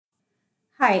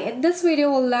Hi, in this video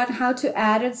we'll learn how to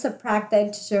add and subtract the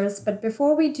integers, but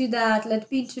before we do that, let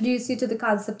me introduce you to the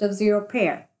concept of zero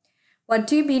pair. What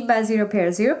do you mean by zero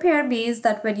pair? Zero pair means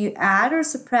that when you add or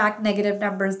subtract negative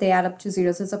numbers, they add up to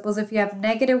zero. So suppose if you have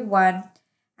 -1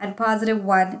 and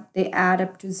 +1, they add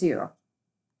up to zero.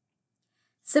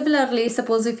 Similarly,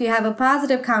 suppose if you have a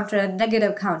positive counter and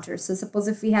negative counter. So suppose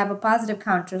if we have a positive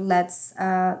counter, let's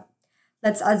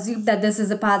assume that this is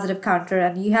a positive counter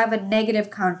and you have a negative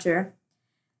counter.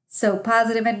 So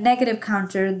positive and negative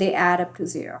counter, they add up to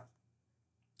zero.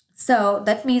 So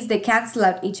that means they cancel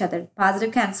out each other.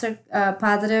 Positive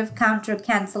counter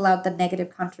cancel out the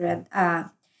negative counter, and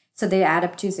so they add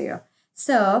up to zero.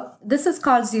 So this is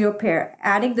called zero pair.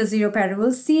 Adding the zero pair,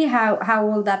 we'll see how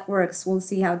well that works. We'll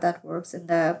see how that works in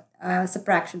the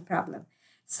subtraction problem.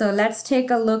 So let's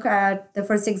take a look at the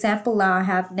first example. Now I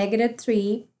have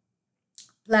 -3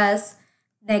 plus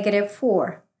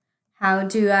 -4. How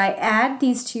do I add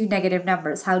these two negative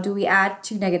numbers? How do we add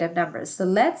two negative numbers? So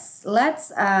let's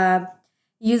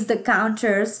use the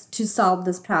counters to solve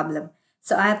this problem.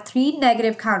 So I have three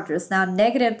negative counters. Now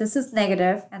negative, this is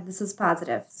negative and this is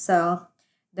positive. So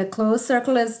the closed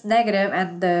circle is negative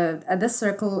and this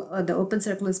circle, the open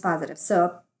circle is positive.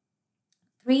 So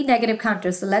three negative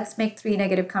counters. So let's make three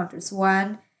negative counters.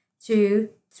 1,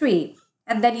 2, 3.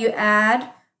 And then you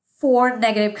add four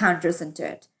negative counters into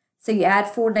it. So you add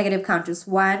four negative counters,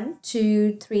 1,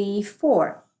 2, 3,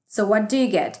 4. So what do you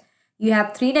get? You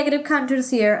have three negative counters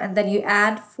here, and then you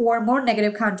add four more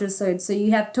negative counters. So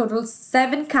you have total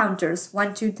 7 counters,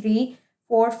 1, 2, 3,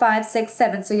 4, 5, 6,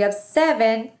 7. So you have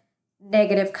 7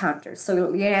 negative counters.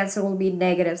 So your answer will be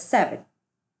 -7,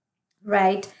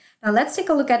 right? Now let's take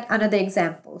a look at another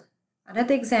example.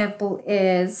 Another example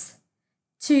is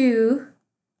 2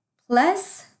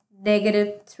 plus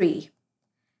 -3.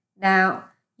 Now,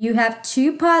 you have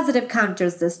two positive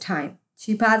counters this time.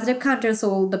 Two positive counters,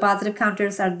 so the positive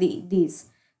counters are these.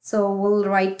 So we'll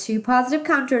write two positive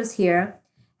counters here,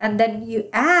 and then you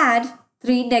add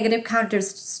three negative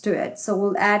counters to it. So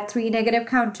we'll add three negative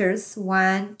counters,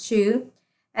 1, 2,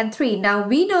 and 3. Now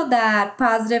we know that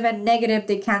positive and negative,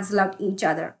 they cancel out each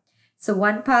other. So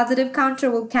one positive counter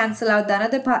will cancel out the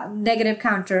another negative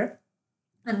counter,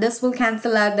 and this will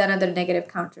cancel out the another negative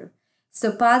counter.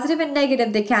 So positive and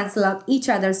negative, they cancel out each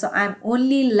other. So I'm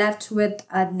only left with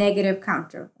a negative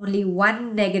counter, only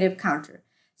one negative counter.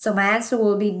 So my answer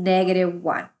will be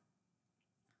 -1,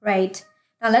 right?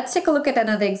 Now let's take a look at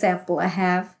another example I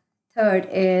have. Third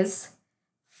is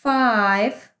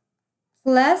 5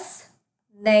 plus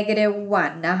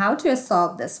 -1. Now how do I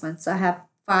solve this one? So I have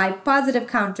 5 positive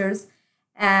counters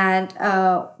and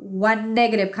one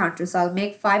negative counter. So I'll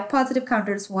make 5 positive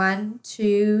counters, 1,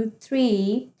 2,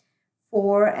 3,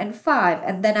 4, and 5,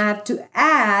 and then I have to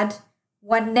add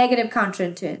one negative counter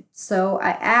into it. So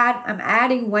I'm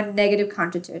adding one negative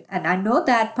counter to it, and I know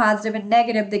that positive and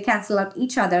negative, they cancel out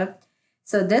each other.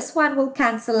 So this one will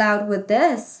cancel out with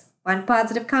this. One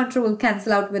positive counter will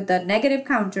cancel out with the negative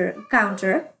counter,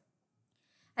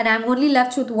 and I'm only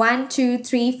left with 1, 2,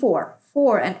 3, 4.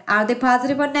 4, and are they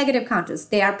positive or negative counters?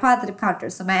 They are positive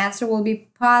counters. So my answer will be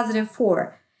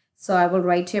 +4. So I will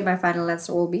write here my final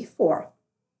answer will be 4.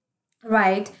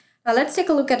 Right, now let's take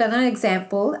a look at another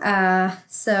example.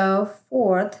 So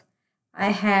fourth, I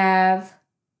have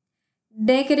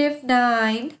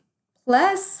 -9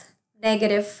 plus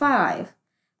 -5.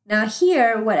 Now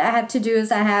here, what I have to do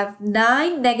is I have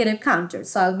 9 negative counters.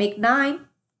 So I'll make 9,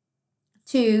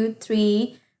 2,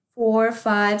 3, 4,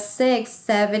 5, 6,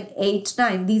 7, 8,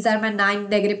 9. These are my 9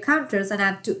 negative counters, and I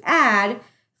have to add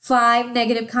 5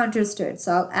 negative counters to it.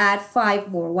 So I'll add 5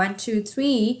 more, 1, 2,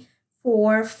 3,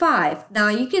 4, 5. Now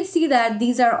you can see that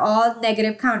these are all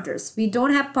negative counters. We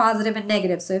don't have positive and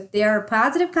negative. So if they are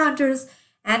positive counters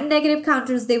and negative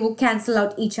counters, they will cancel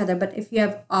out each other. But if you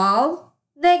have all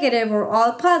negative or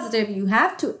all positive, you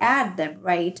have to add them,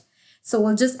 right? So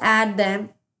we'll just add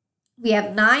them. We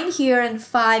have 9 here and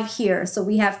 5 here. So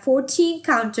we have 14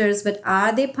 counters, but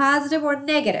are they positive or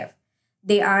negative?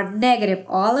 They are negative.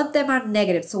 All of them are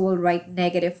negative. So we'll write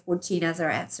 -14 as our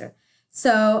answer.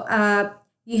 So,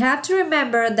 you have to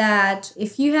remember that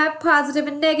if you have positive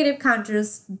and negative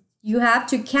counters, you have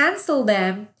to cancel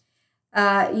them.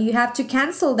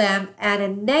 And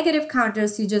in negative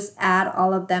counters, you just add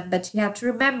all of them. But you have to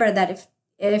remember that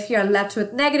if you're left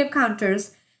with negative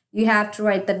counters, you have to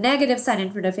write the negative sign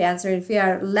in front of your answer. If you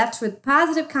are left with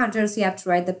positive counters, you have to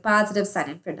write the positive sign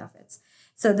in front of it.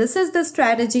 So this is the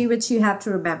strategy which you have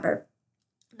to remember.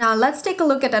 Now let's take a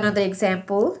look at another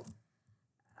example.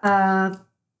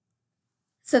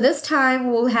 So this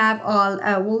time we'll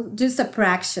do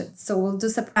subtraction. So we'll do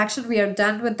subtraction. We are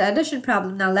done with the addition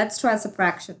problem. Now let's try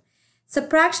subtraction.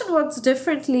 Subtraction works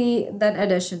differently than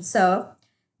addition. So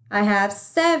I have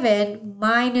 7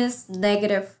 minus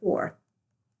 -4.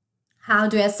 How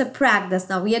do I subtract this?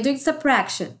 Now we are doing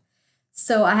subtraction.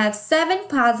 So I have 7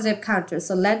 positive counters.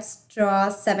 So let's draw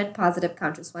 7 positive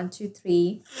counters. 1, 2,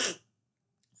 3,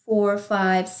 4,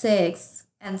 5, 6,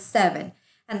 and 7.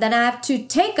 And then I have to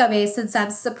take away, since I'm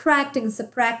subtracting.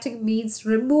 Subtracting means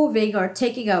removing or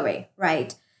taking away,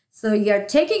 right? So you're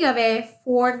taking away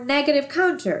 4 negative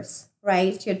counters,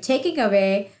 right? You're taking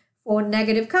away 4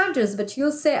 negative counters, but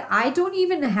you'll say, I don't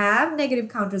even have negative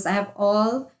counters. I have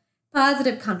all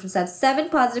positive counters. I have 7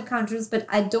 positive counters, but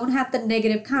I don't have the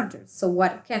negative counters. So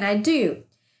what can I do?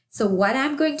 So what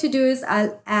I'm going to do is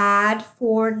I'll add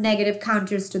 4 negative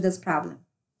counters to this problem.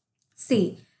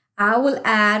 See, I will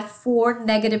add 4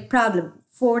 negative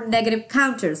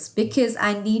counters because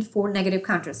I need 4 negative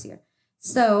counters here.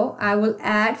 So I will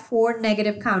add 4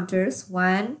 negative counters,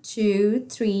 1, 2,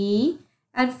 3,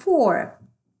 and 4.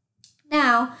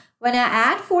 Now, when I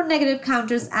add 4 negative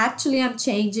counters, actually I'm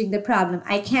changing the problem.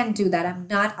 I can't do that. I'm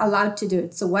not allowed to do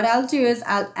it. So what I'll do is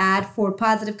I'll add 4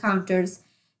 positive counters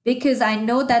because I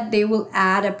know that they will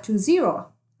add up to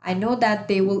 0. I know that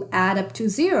they will add up to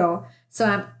 0. So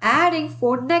I'm adding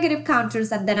 4 negative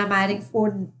counters and then I'm adding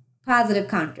 4 positive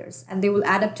counters and they will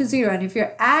add up to 0. And if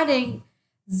you're adding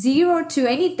 0 to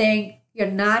anything,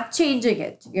 you're not changing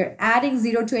it. You're adding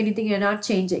 0 to anything, you're not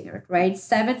changing it, right?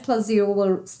 7 plus 0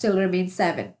 will still remain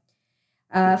 7.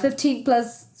 15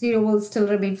 plus 0 will still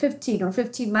remain 15, or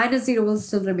 15 minus 0 will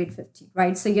still remain 15,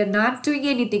 right? So you're not doing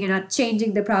anything, you're not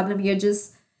changing the problem, you're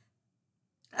just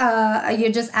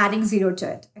adding 0 to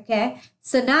it, okay?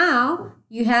 So now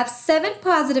you have 7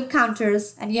 positive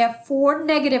counters and you have 4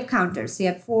 negative counters. You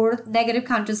have 4 negative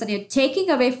counters and you're taking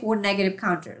away 4 negative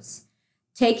counters.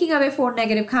 Taking away 4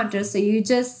 negative counters, so you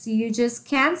just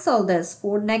cancel this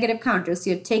 4 negative counters.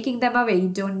 You're taking them away, you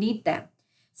don't need them.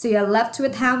 So you're left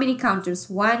with how many counters?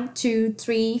 1, 2,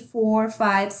 3, 4,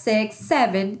 5, 6,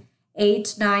 7,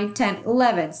 8, 9, 10,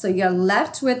 11. So you're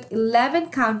left with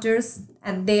 11 counters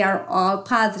and they are all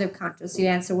positive counters. So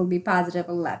your answer will be positive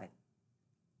 11.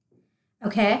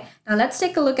 Okay, now let's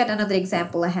take a look at another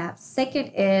example I have.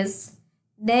 Second is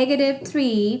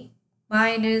 -3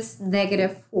 minus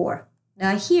 -4.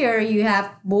 Now here you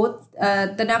have both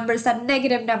the numbers are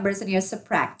negative numbers and you're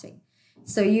subtracting.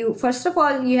 So first of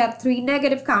all, you have 3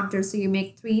 negative counters. So you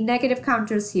make 3 negative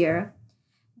counters here.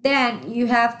 Then you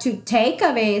have to take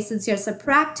away, since you're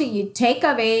subtracting, you take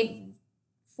away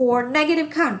 4 negative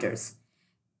counters.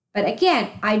 But again,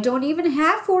 I don't even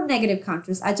have 4 negative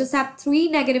counters. I just have 3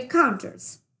 negative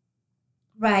counters,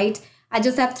 right? I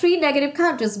just have 3 negative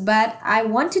counters, but I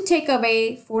want to take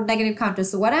away 4 negative counters.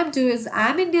 So what I'm doing is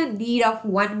I'm in the need of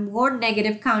 1 more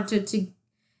negative counter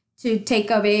to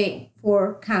take away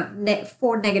 4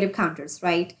 negative counters,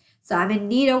 right? So I'm in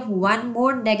need of 1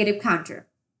 more negative counter.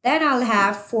 Then I'll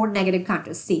have 4 negative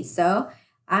counters. See, so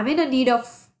I'm in a need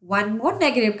of 1 more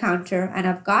negative counter and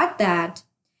I've got that.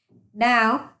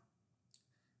 Now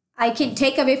I can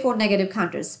take away 4 negative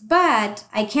counters, but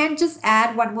I can't just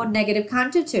add 1 more negative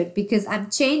counter to it because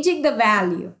I'm changing the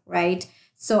value, right?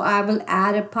 So I will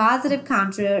add a positive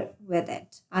counter with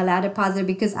it. I'll add a positive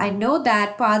because I know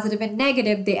that positive and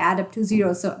negative, they add up to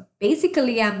 0. So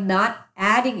basically, I'm not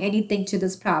adding anything to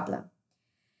this problem.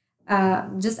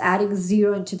 Just adding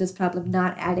 0 into this problem,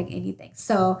 not adding anything.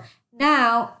 So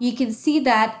now you can see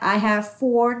that I have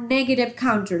 4 negative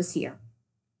counters here.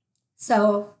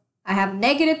 So I have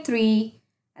 -3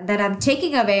 and then I'm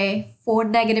taking away 4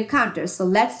 negative counters. So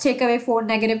let's take away 4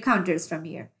 negative counters from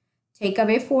here. Take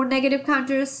away 4 negative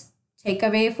counters, take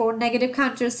away 4 negative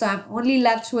counters. So I'm only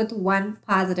left with 1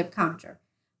 positive counter.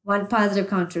 1 positive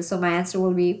counter. So my answer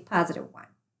will be positive 1.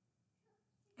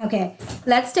 Okay,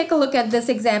 let's take a look at this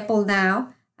example now.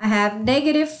 I have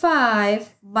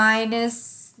 -5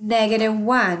 minus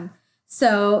 -1.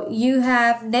 So you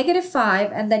have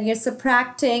 -5 and then you're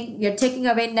subtracting, you're taking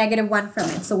away -1 from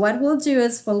it. So what we'll do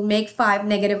is we'll make 5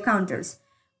 negative counters.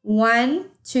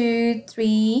 1, 2,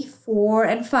 3, 4,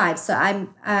 and 5. So I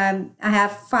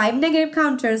have 5 negative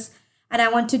counters and I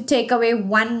want to take away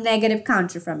 1 negative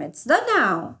counter from it. So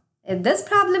now, this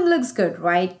problem looks good,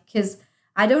 right? Because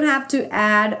I don't have to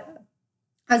add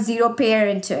a 0 pair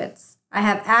into it. I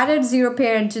have added 0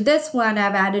 pair into this one.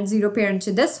 I've added 0 pair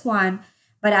into this one.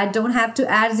 But I don't have to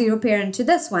add 0 pair into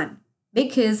this one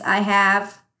because I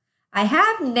have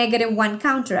 -1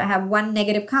 counter. I have 1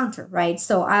 negative counter, right?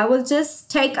 So I will just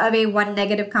take away 1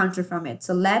 negative counter from it.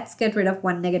 So let's get rid of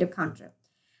 1 negative counter.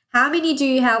 How many do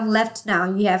you have left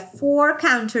now? You have 4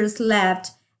 counters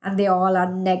left and they all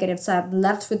are negative. So I'm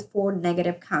left with 4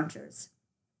 negative counters.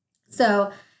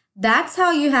 So that's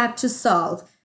how you have to solve.